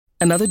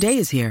Another day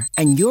is here,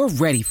 and you're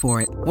ready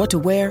for it. What to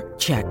wear?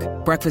 Check.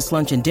 Breakfast,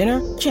 lunch, and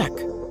dinner? Check.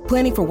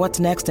 Planning for what's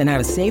next and how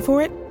to save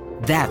for it?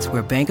 That's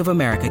where Bank of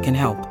America can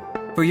help.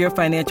 For your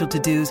financial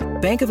to-dos,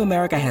 Bank of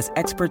America has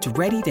experts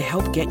ready to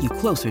help get you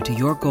closer to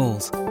your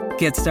goals.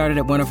 Get started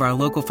at one of our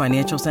local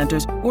financial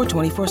centers or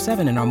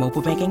 24/7 in our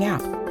mobile banking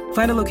app.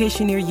 Find a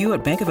location near you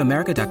at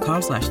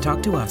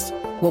bankofamerica.com/talktous.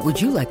 What would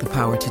you like the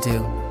power to do?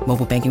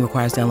 Mobile banking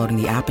requires downloading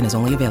the app and is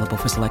only available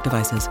for select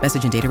devices.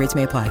 Message and data rates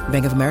may apply.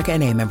 Bank of America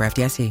N.A., member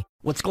FDIC.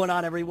 What's going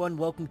on, everyone?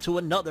 Welcome to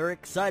another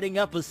exciting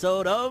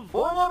episode of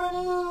Forever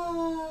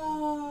News!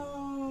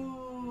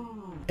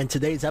 In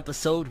today's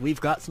episode, we've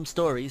got some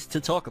stories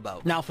to talk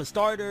about. Now, for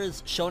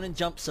starters, Shonen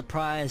Jump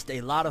surprised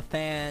a lot of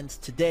fans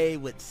today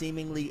with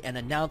seemingly an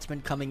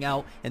announcement coming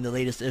out in the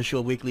latest issue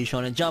of Weekly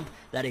Shonen Jump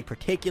that a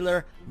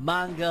particular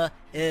manga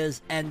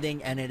is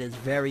ending, and it is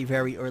very,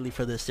 very early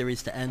for this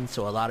series to end,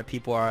 so a lot of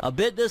people are a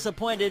bit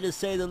disappointed, to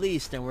say the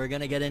least, and we're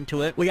gonna get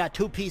into it. We got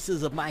two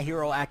pieces of My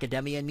Hero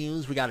Academia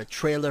news. We got a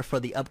trailer for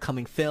the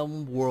upcoming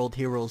film, World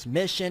Heroes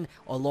Mission.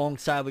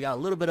 Alongside, we got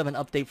a little bit of an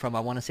update from, I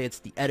want to say it's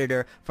the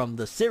editor from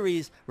the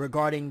series,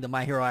 regarding the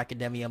My Hero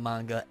Academia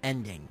manga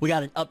ending. We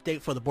got an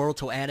update for the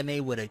Boruto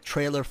anime with a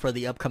trailer for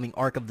the upcoming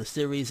arc of the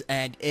series,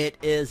 and it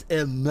is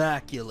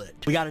immaculate.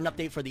 We got an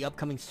update for the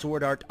upcoming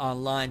Sword Art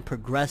Online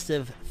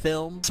progressive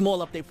film.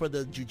 Small update for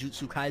the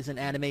Jujutsu Kaisen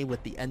anime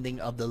with the ending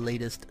of the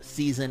latest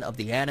season of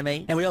the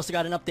anime. And we also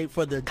got an update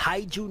for the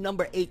Kaiju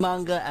number 8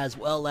 manga, as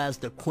well as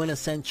the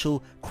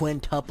quintessential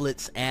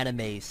quintuplets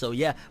anime. So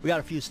yeah, we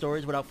got a few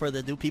stories. Without further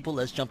ado, people,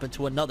 let's jump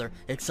into another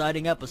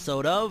exciting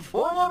episode of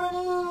Forever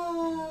News!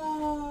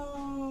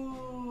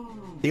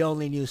 the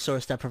only news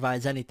source that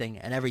provides anything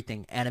and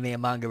everything anime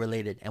and manga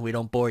related, and we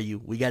don't bore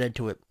you. We get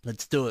into it.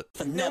 Let's do it.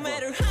 No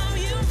matter how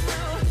you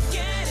feel,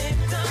 get it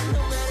done.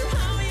 No matter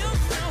how you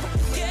feel,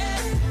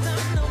 get it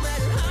done. No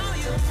matter how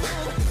you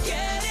feel,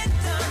 get it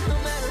done. No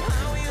matter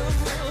how you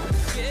feel,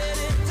 get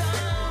it done.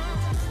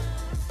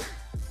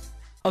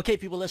 Okay,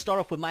 people, let's start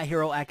off with My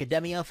Hero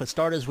Academia. For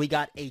starters, we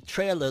got a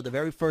trailer, the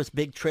very first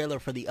big trailer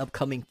for the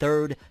upcoming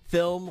third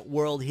film,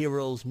 World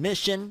Heroes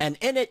Mission. And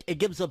in it, it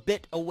gives a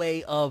bit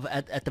away of,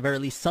 at the very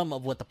least, some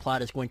of what the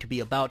plot is going to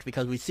be about,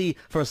 because we see,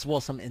 first of all,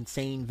 some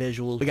insane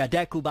visuals. We got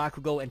Deku,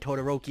 Bakugo, and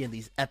Todoroki in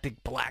these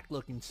epic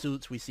black-looking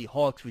suits. We see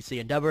Hawks, we see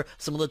Endeavor,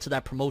 similar to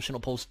that promotional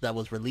poster that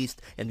was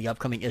released in the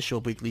upcoming issue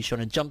of Weekly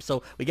Shonen Jump.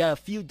 So we got a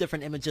few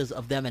different images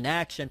of them in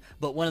action,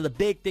 but one of the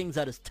big things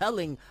that is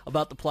telling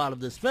about the plot of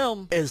this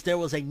film is there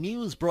was a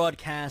news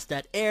broadcast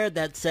that aired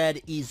that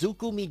said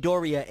Izuku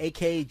Midoriya,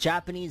 aka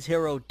Japanese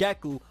hero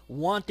Deku,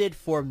 wanted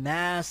for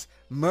mass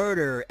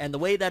murder. And the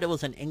way that it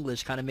was in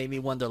English kind of made me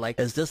wonder, like,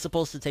 is this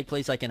supposed to take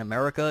place like in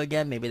America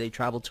again? Maybe they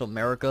traveled to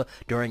America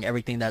during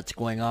everything that's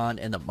going on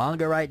in the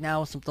manga right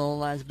now, something along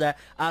the lines of that.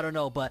 I don't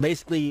know, but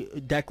basically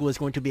Deku is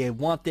going to be a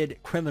wanted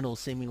criminal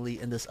seemingly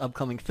in this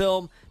upcoming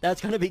film. That's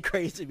going to be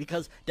crazy,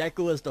 because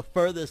Deku is the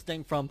furthest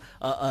thing from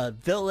a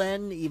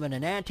villain, even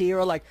an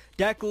anti-hero. Like,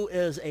 Deku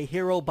is a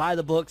hero by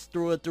the books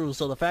through and through,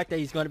 so the fact that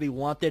he's going to be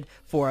wanted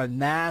for a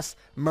mass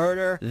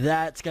murder,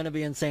 that's going to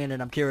be insane.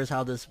 And I'm curious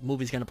how this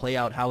movie's going to play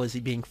out. How is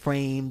he being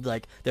framed?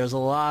 Like, there's a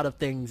lot of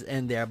things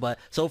in there, but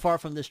so far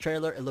from this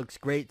trailer, it looks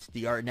great.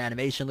 The art and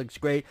animation looks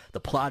great. The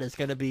plot is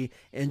going to be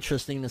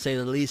interesting, to say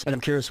the least, and I'm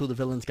curious who the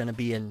villain's going to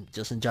be, and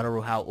just in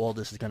general how all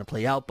this is going to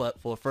play out.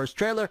 But for a first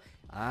trailer,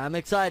 I'm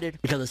excited,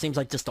 because it seems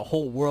like just the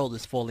whole world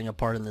is falling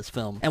apart in this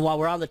film. And while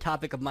we're on the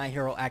topic of My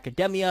Hero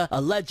Academia,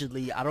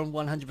 allegedly, I don't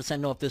 100%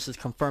 know if this is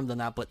confirmed or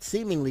not, but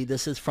seemingly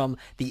this is from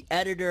the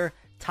editor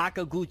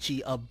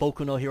Takaguchi of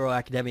Boku no Hero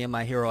Academia,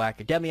 My Hero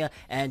Academia,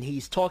 and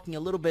he's talking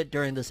a little bit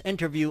during this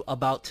interview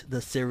about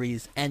the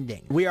series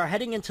ending. We are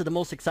heading into the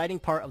most exciting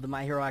part of the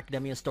My Hero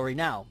Academia story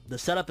now. The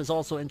setup is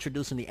also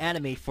introduced in the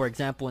anime, for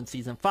example in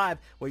Season 5,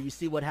 where you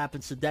see what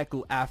happens to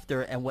Deku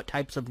after and what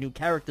types of new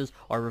characters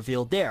are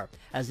revealed there.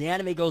 As the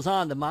anime goes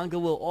on, the manga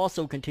will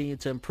also continue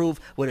to improve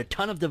with a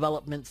ton of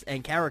developments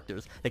and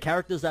characters. The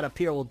characters that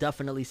appear will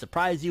definitely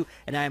surprise you,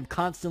 and I am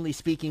constantly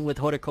speaking with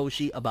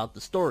Horikoshi about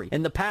the story.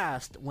 In the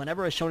past,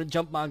 whenever a Shonen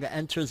Jump manga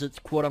enters its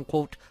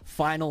quote-unquote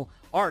final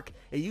arc,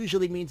 it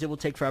usually means it will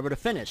take forever to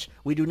finish.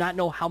 We do not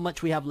know how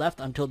much we have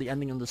left until the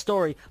ending of the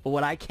story, but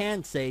what I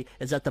can say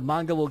is that the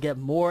manga will get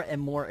more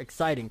and more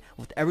exciting.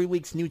 With every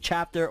week's new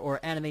chapter or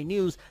anime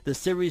news, the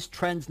series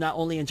trends not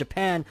only in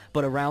Japan,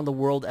 but around the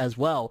world as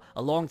well.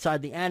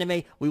 Alongside the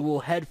anime, we will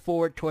head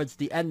forward towards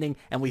the ending,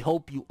 and we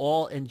hope you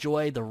all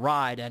enjoy the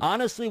ride. And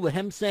honestly, with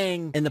him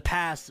saying in the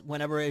past,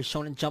 whenever a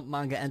Shonen Jump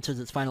manga enters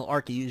its final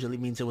arc, it usually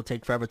means it will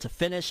take forever to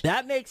finish.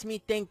 That makes me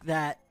think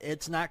that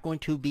it's not going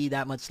to be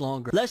that much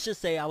longer. Let's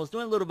just say I was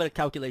doing a little bit of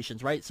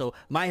calculations, right? So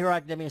My Hero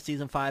Academia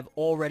Season 5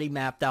 already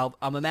mapped out.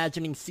 I'm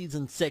imagining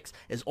Season 6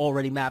 is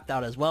already mapped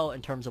out as well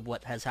in terms of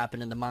what has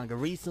happened in the manga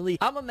recently.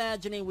 I'm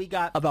imagining we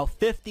got about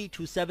 50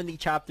 to 70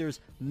 chapters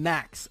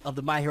max of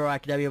the My Hero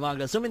Academia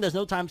manga, assuming there's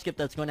no time skip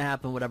that's going to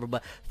happen, whatever,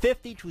 but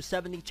 50 to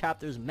 70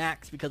 chapters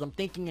max, because I'm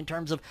thinking in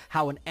terms of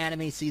how an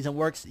anime season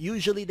works.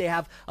 Usually they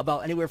have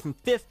about anywhere from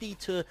 50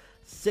 to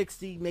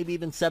 60, maybe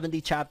even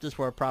 70 chapters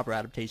for a proper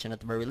adaptation at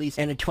the very least,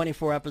 and a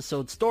 24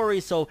 episode story.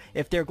 So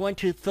if they're going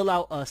to fill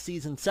out a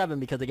season 7,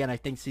 because again I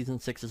think season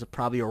 6 is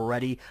probably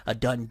already a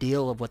done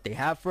deal of what they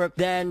have for it,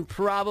 then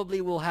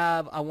probably we'll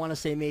have, I want to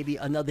say, maybe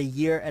another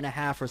year and a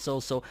half or so.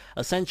 So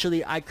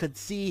essentially I could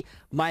see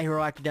My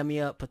Hero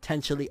Academia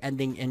potentially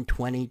ending in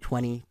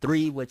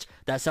 2023, which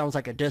that sounds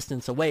like a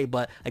distance away,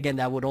 but again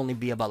that would only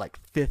be about like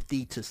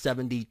 50 to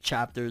 70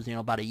 chapters, you know,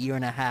 about a year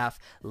and a half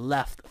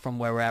left from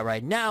where we're at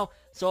right now.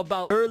 So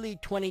about early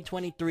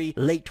 2023,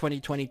 late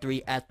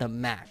 2023 at the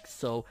max.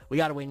 So we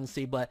gotta wait and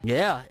see. But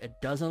yeah,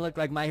 it doesn't look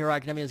like My Hero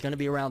Academia is going to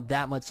be around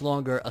that much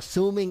longer,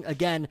 assuming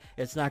again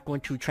it's not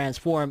going to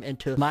transform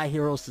into My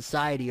Hero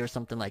Society or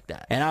something like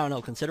that. And I don't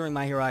know, considering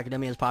My Hero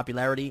Academia's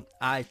popularity,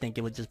 I think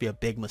it would just be a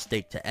big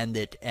mistake to end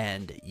it.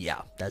 And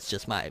yeah, that's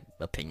just my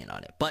opinion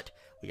on it. But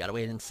we gotta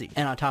wait and see.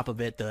 And on top of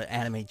it, the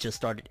anime just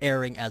started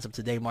airing as of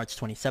today, March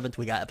 27th.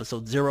 We got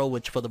episode 0,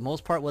 which for the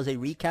most part was a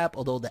recap,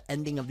 although the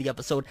ending of the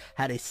episode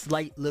had a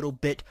slight little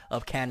bit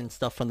of canon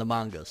stuff from the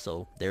manga.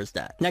 So there's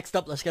that. Next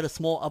up, let's get a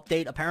small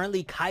update.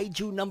 Apparently,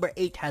 Kaiju number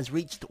 8 has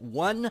reached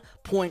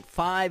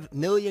 1.5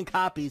 million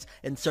copies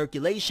in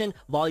circulation.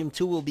 Volume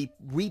 2 will be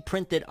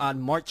reprinted on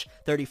March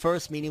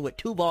 31st, meaning with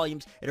 2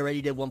 volumes, it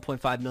already did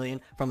 1.5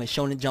 million from a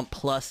Shonen Jump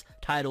Plus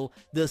title.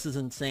 This is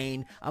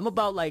insane. I'm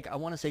about like, I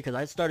want to say, because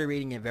I started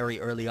reading it very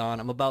early on,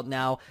 I'm about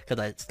now, because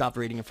I stopped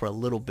reading it for a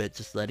little bit,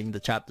 just letting the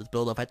chapters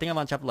build up. I think I'm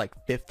on chapter like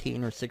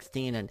 15 or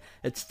 16, and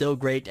it's still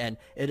great, and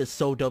it is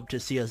so dope to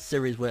see a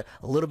series with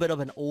a little bit of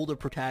an older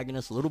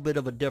protagonist, a little bit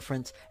of a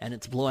difference, and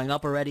it's blowing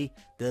up already.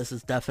 This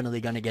is definitely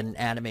going to get an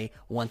anime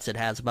once it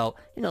has about,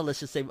 you know, let's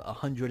just say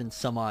 100 and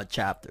some odd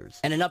chapters.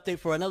 And an update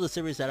for another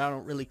series that I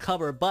don't really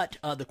cover, but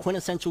the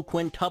Quintessential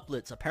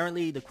Quintuplets.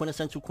 Apparently the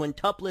Quintessential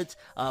Quintuplets,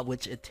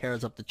 which it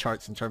tears up the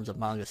charts in terms of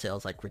manga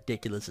sales like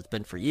ridiculous, it's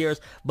been for years,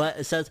 but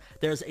it says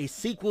there's a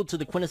sequel to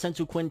the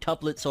Quintessential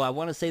Quintuplets, so I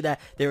want to say that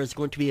there is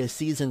going to be a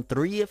season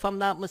 3 if I'm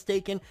not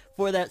mistaken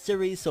for that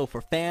series. So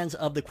for fans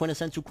of the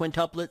Quintessential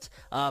Quintuplets,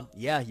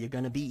 yeah, you're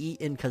gonna be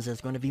eaten, because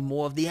there's going to be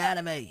more of the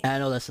anime. And I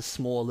know that's a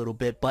small little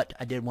bit, but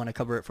I did want to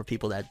cover it for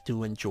people that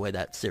do enjoy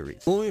that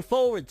series. Moving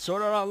forward,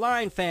 Sword Art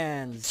Online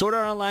fans. Sword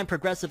Art Online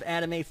progressive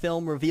anime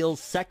film reveals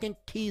second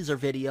teaser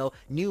video,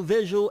 new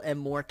visual, and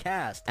more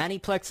cast.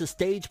 Aniplex's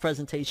stage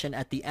presentation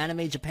at the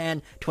Anime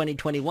Japan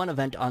 2021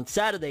 event on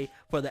Saturday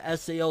for the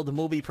SAO The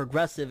Movie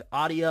Progressive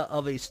Aria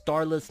of a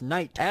Starless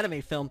Night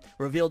anime film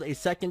revealed a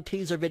second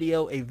teaser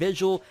video, a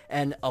visual,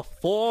 and a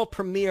fall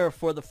premiere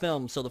for the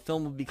film. So the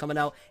film will be coming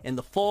out in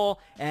the fall,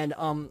 and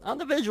on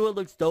the visual it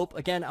looks dope.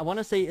 Again, I want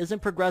to say,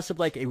 isn't Progressive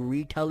like a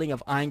retelling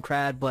of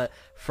Aincrad, but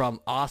from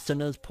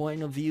Asuna's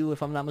point of view,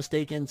 if I'm not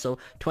mistaken? So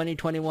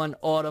 2021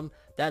 autumn.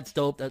 That's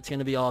dope. That's going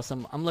to be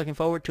awesome. I'm looking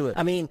forward to it.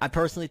 I mean, I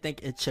personally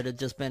think it should have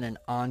just been an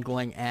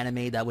ongoing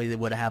anime. That way they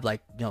would have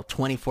like, you know,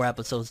 24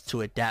 episodes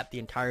to adapt the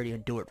entirety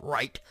and do it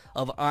right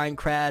of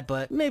Aincrad,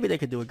 but maybe they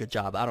could do a good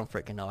job. I don't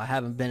freaking know. I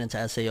haven't been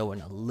into SAO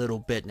in a little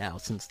bit now.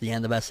 Since the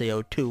end of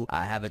SAO 2,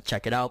 I haven't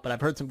checked it out, but I've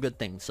heard some good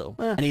things. So,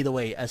 and either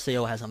way,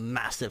 SAO has a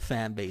massive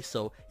fan base.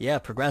 So yeah,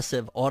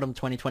 Progressive, autumn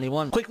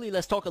 2021. Quickly,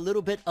 let's talk a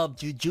little bit of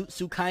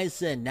Jujutsu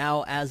Kaisen.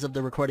 Now, as of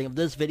the recording of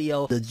this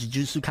video, the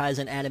Jujutsu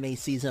Kaisen anime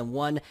season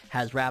 1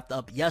 has wrapped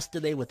up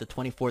yesterday with the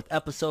 24th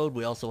episode.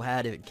 We also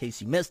had, in case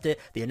you missed it,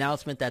 the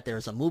announcement that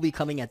there's a movie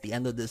coming at the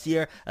end of this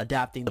year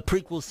adapting the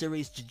prequel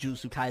series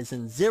Jujutsu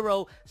Kaisen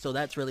 0. So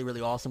that's really,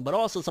 really awesome. But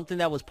also something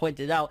that was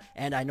pointed out,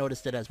 and I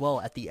noticed it as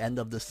well at the end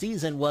of the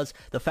season, was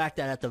the fact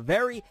that at the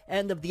very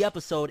end of the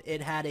episode,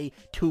 it had a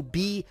to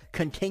be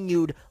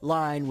continued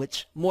line,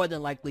 which more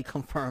than likely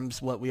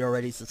confirms what we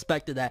already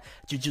suspected, that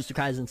Jujutsu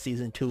Kaisen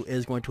season 2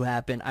 is going to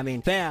happen. I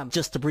mean, fam,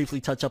 just to briefly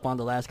touch up on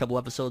the last couple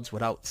episodes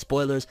without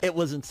spoilers, it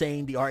was insane.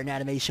 The art and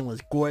animation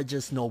was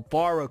gorgeous.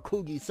 Nobara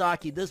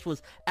Kugisaki, this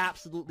was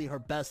absolutely her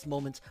best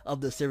moments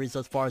of the series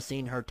thus far.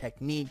 Seeing her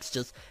techniques,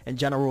 just in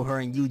general, her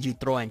and Yuji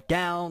throwing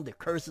down the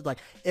curses, like,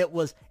 it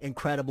was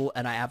incredible,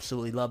 and I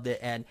absolutely loved it.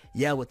 And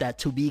yeah, with that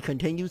to be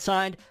continued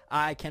signed,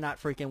 I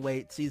cannot freaking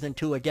wait. Season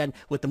 2, again,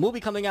 with the movie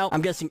coming out,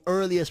 I'm guessing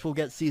earliest we'll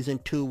get season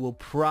 2 will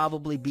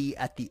probably be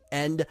at the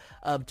end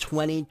of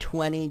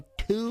 2022.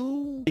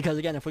 Because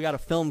again, if we got a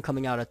film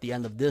coming out at the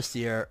end of this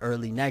year,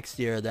 early next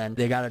year, then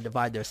they gotta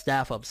divide their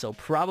staff up. So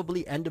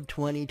probably end of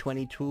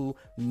 2022,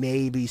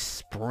 maybe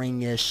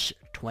springish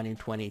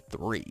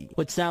 2023,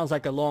 which sounds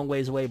like a long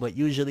ways away, but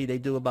usually they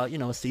do about, you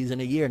know, a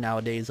season a year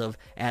nowadays of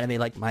anime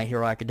like My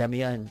Hero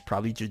Academia, and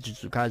probably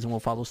Jujutsu Kaisen will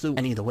follow suit.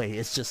 And either way,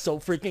 it's just so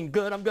freaking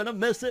good. I'm gonna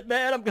miss it,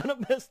 man. I'm gonna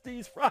miss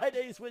these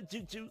Fridays with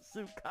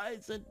Jujutsu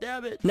Kaisen,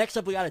 damn it. Next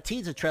up, we got a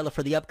teaser trailer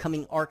for the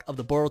upcoming arc of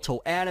the Boruto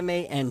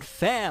anime, and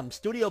fam,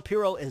 Studio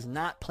Pierrot is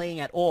not playing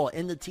at all.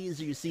 In the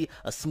teaser, you see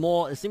a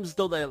small, it seems as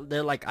though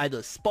they're like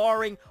either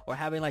sparring or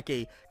having like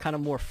a kind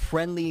of more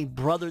friendly,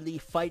 brotherly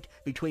fight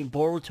between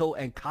Boruto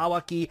and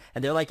Kawaki. Kawaki,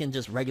 and they're like in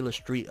just regular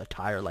street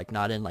attire, like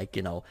not in like,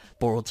 you know,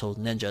 Boruto's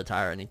ninja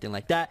attire or anything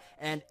like that,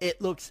 and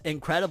it looks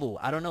incredible.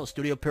 I don't know,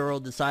 Studio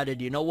Pierrot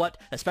decided, you know what,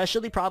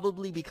 especially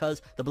probably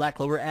because the Black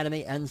Clover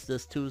anime ends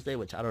this Tuesday,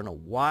 which I don't know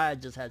why I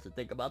just had to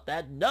think about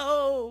that.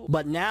 No!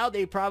 But now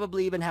they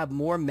probably even have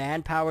more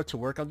manpower to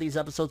work on these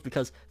episodes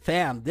because,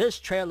 fam, this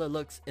trailer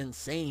looks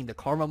insane. The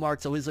karma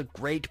marks always look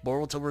great.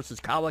 Boruto versus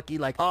Kawaki,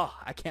 like, oh,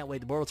 I can't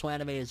wait. The Boruto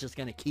anime is just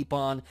gonna keep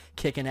on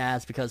kicking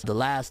ass because the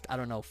last, I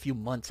don't know, few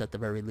months at the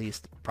very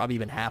least, probably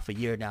even half a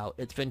year now,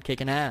 it's been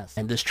kicking ass.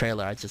 And this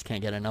trailer, I just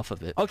can't get enough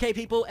of it. Okay,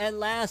 people, and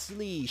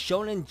lastly,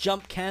 Shonen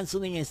Jump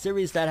canceling a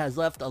series that has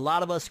left a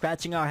lot of us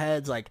scratching our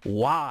heads like,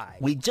 why?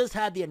 We just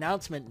had the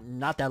announcement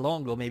not that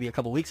long ago, maybe a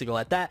couple weeks ago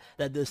at that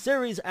the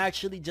series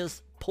actually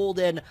just pulled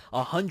in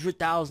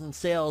 100,000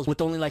 sales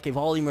with only like a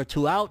volume or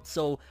two out.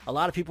 So a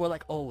lot of people are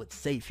like, oh, it's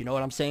safe, you know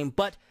what I'm saying?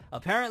 But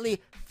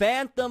apparently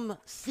Phantom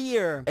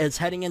Seer is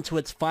heading into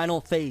its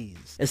final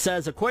phase. It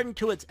says, according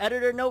to its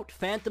editor note,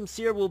 Phantom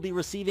Seer will be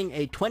receiving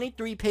a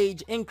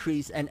 23-page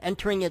increase and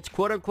entering its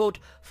quote-unquote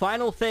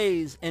final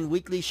phase in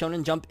Weekly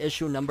Shonen Jump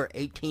issue number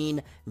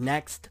 18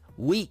 next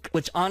week,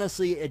 which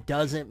honestly, it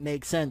doesn't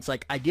make sense.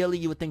 Like, ideally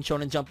you would think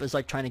Shonen Jump is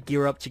like trying to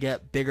gear up to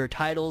get bigger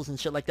titles and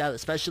shit like that,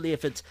 especially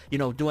if it's, you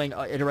know, doing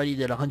it already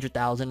did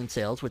 100,000 in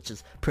sales, which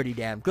is pretty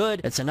damn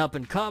good. It's an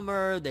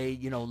up-and-comer. They,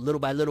 you know, little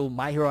by little,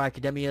 My Hero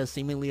Academia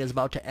seemingly is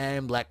about to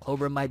end. Black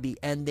Clover might be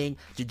ending.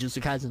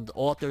 Jujutsu Kaisen's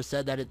author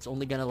said that it's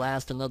only gonna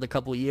last another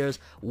couple years.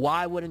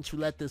 Why wouldn't you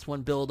let this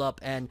one build up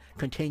and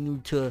continue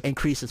to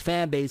increase its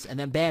fan base, and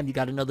then bam, you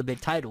got another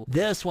big title?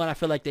 This one, I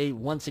feel like they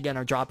once again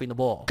are dropping the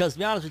ball, because to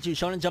be honest with you,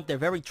 Shonen Jump, they're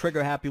very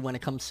trigger happy when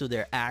it comes to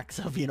their acts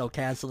of, you know,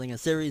 canceling a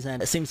series,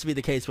 and it seems to be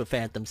the case with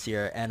Phantom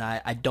Seer, and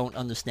I don't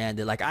understand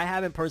it. Like, I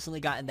haven't personally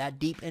gotten that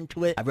deep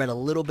into it. I've read a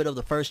little bit of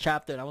the first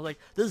chapter, and I was like,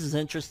 this is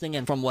interesting,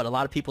 and from what a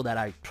lot of people that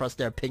I trust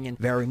their opinion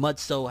very much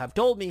so have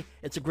told me,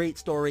 it's a great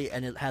story,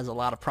 and it has a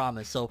lot of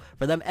promise. So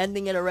for them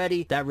ending it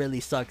already, that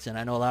really sucks, and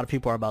I know a lot of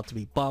people are about to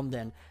be bummed,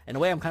 and in a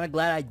way, I'm kind of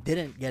glad I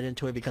didn't get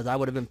into it, because I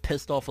would have been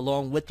pissed off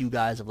along with you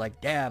guys of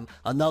like, damn,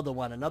 another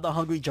one, another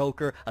Hungry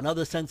Joker,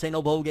 another Sensei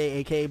no Boge,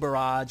 aka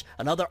Barrage,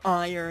 another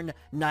Iron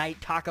Knight,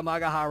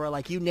 Takamagahara,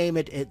 like you name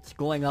it, it's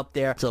going up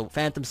there. So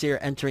Phantom Seer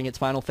entering its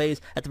final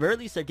phase. At the very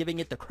least, they're giving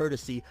it the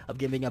courtesy of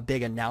giving a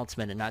big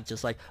announcement and not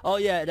just like, oh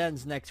yeah, it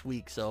ends next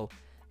week, so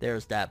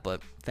there's that.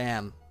 But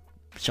fam,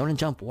 Shonen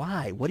Jump,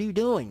 why? What are you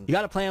doing? You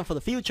gotta plan for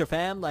the future,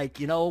 fam. Like,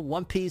 you know,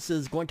 One Piece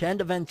is going to end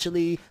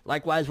eventually.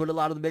 Likewise with a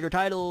lot of the bigger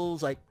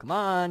titles. Like, come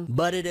on.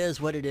 But it is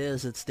what it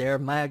is. It's their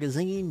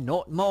magazine,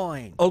 not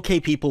mine.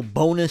 Okay, people,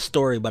 bonus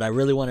story, but I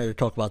really wanted to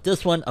talk about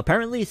this one.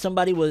 Apparently,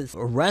 somebody was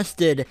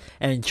arrested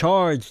and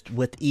charged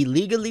with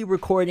illegally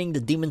recording the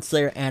Demon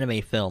Slayer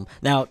anime film.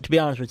 Now, to be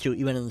honest with you,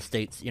 even in the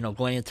States, you know,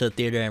 going into the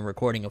theater and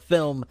recording a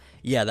film,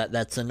 yeah,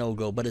 that's a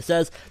no-go. But it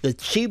says the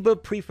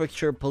Chiba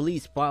Prefecture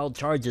Police filed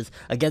charges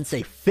against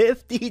a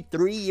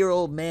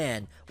 53-year-old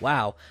man,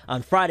 wow,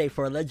 on Friday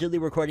for allegedly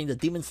recording the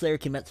Demon Slayer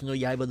Kimetsu no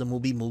Yaiba the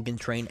movie Mugen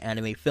Train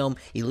anime film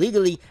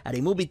illegally at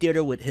a movie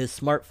theater with his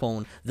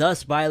smartphone,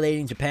 thus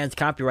violating Japan's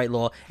copyright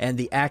law and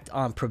the Act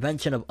on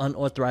Prevention of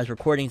Unauthorized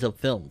Recordings of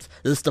Films.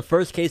 This is the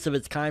first case of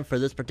its kind for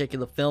this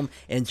particular film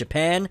in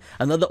Japan.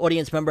 Another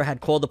audience member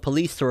had called the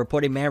police to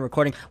report a man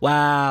recording.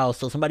 Wow,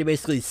 so somebody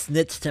basically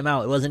snitched him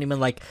out. It wasn't even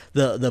like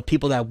the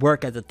people that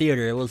work at the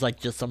theater. It was like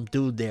just some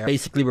dude there.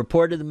 Basically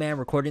reported the man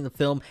recording the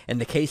film in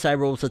the Keisai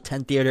Rosa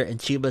 10 Theater in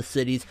Chiba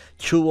City's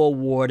Chuo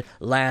Ward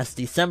last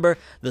December.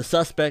 The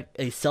suspect,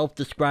 a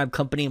self-described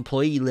company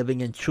employee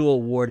living in Chuo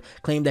Ward,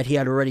 claimed that he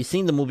had already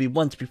seen the movie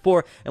once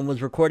before and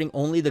was recording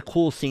only the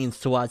cool scenes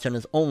to watch on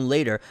his own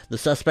later. The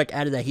suspect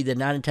added that he did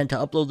not intend to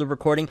upload the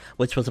recording,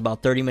 which was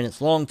about 30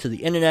 minutes long, to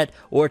the internet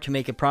or to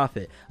make a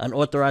profit.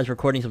 Unauthorized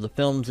recordings of the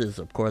films is,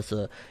 of course,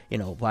 a, you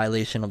know,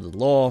 violation of the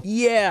law.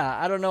 Yeah,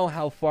 I don't know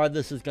how far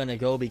this is gonna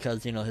go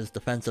because, you know, his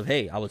defense of,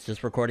 hey, I was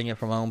just recording it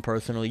for my own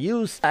personal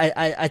use.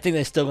 I think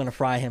they're still gonna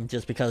fry him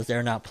just because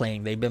they're not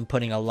playing. They've been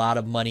putting a lot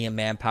of money and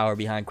manpower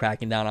behind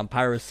cracking down on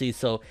piracy,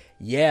 so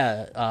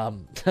yeah,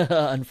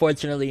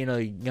 unfortunately, you know,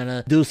 you're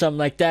gonna do something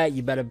like that,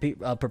 you better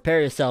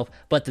prepare yourself.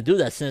 But to do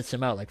that, sentence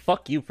him out. Like,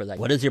 fuck you for that.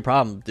 What is your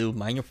problem, dude?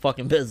 Mind your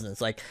fucking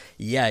business. Like,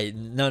 yeah,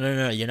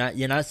 no,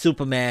 you're not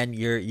Superman.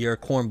 You're a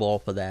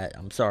cornball for that.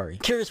 I'm sorry.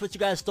 Curious what you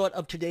guys thought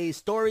of today's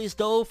stories,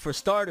 though. For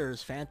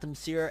starters, Phantom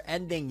Seer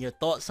ending. Your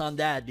thoughts on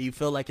that? Do you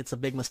feel like it's a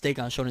big mistake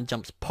on Shonen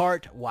Jump's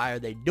part? Why are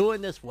they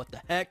doing this? What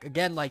the heck?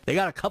 Again, like, they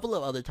got a couple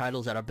of other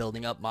titles that are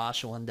building up,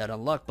 Marshall and Dead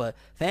Unluck, but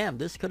fam,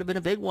 this could have been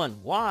a big one.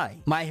 Why?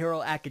 My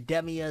Hero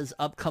Academia's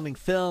upcoming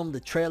film, the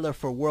trailer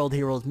for World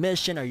Heroes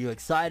Mission. Are you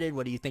excited?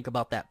 What do you think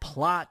about that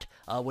plot?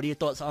 What are your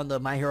thoughts on the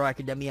My Hero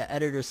Academia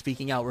editor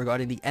speaking out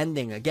regarding the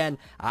ending? Again,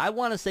 I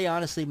want to say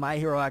honestly, My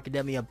Hero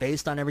Academia,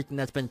 based on everything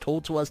that's been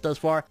told to us thus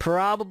far,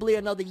 probably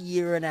another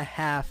year and a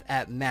half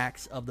at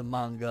max of the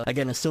manga.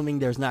 Again, assuming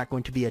there's not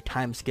going to be a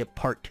time skip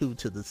part 2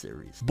 to the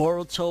series.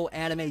 Boruto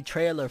anime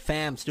trailer,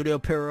 fam. Studio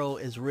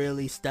Pierrot is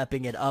really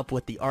stepping it up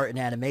with the art and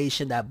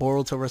animation. That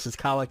Boruto versus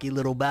Kawaki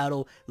little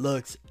battle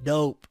looks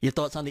dope. Your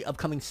thoughts on the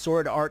upcoming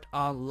Sword Art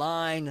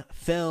Online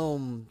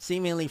film?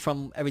 Seemingly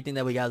from everything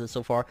that we gathered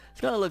so far, it's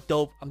gonna look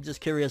dope. I'm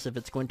just curious if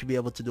it's going to be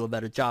able to do a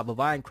better job of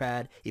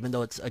Ironclad, even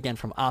though it's, again,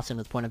 from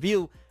Asuna's point of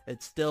view.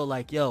 It's still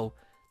like, yo,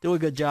 do a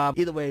good job.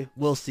 Either way,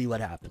 we'll see what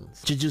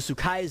happens. Jujutsu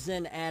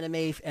Kaisen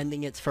anime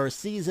ending its first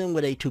season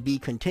with a to be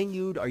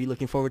continued. Are you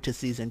looking forward to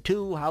season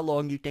 2? How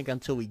long you think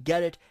until we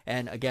get it?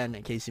 And again,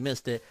 in case you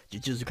missed it,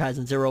 Jujutsu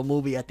Kaisen Zero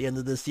movie at the end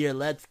of this year.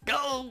 Let's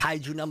go!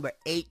 Kaiju number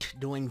 8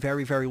 doing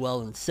very, very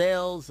well in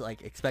sales.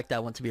 Like, expect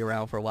that one to be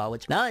around for a while,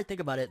 which now that I think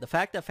about it, the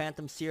fact that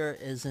Phantom Seer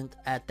isn't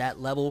at that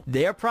level,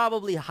 they're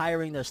probably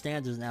hiring their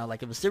standards now.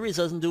 Like, if a series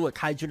doesn't do what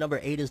Kaiju number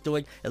 8 is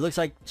doing, it looks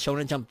like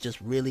Shonen Jump just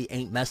really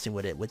ain't messing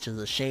with it, which is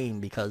a shame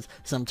because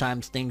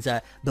sometimes things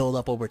that build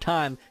up over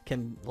time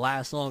can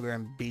last longer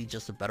and be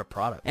just a better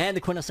product. And the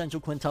quintessential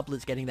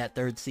quintuplet's getting that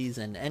 3rd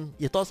season. And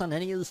your thoughts on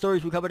any of the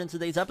stories we covered in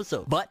today's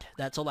episode. But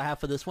that's all I have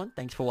for this one.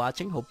 Thanks for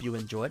watching. Hope you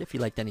enjoyed. If you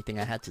liked anything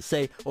I had to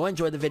say or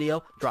enjoyed the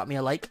video, drop me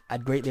a like.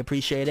 I'd greatly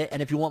appreciate it.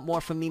 And if you want more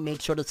from me, make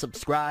sure to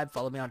subscribe.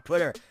 Follow me on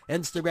Twitter,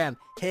 Instagram.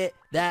 Hit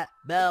that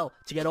bell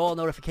to get all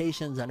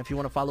notifications. And if you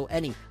want to follow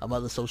any of my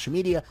other social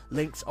media,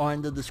 links are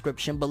in the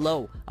description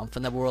below. I'm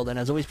from Netherworld, and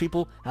as always,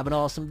 people, have an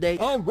awesome day.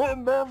 And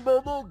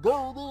remember the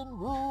golden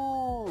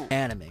rule.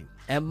 Anime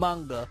and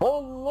manga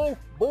for life,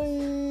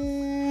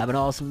 boy. Have an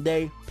awesome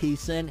day.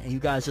 Peace in. And you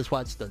guys just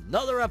watched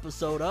another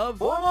episode of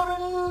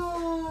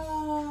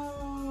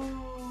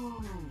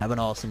Have an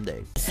awesome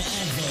day.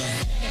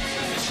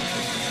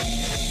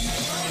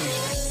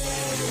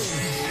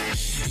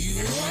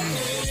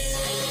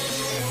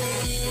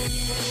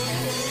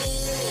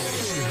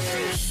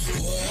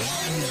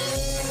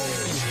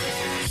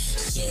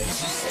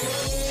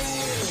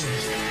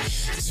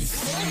 To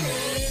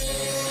find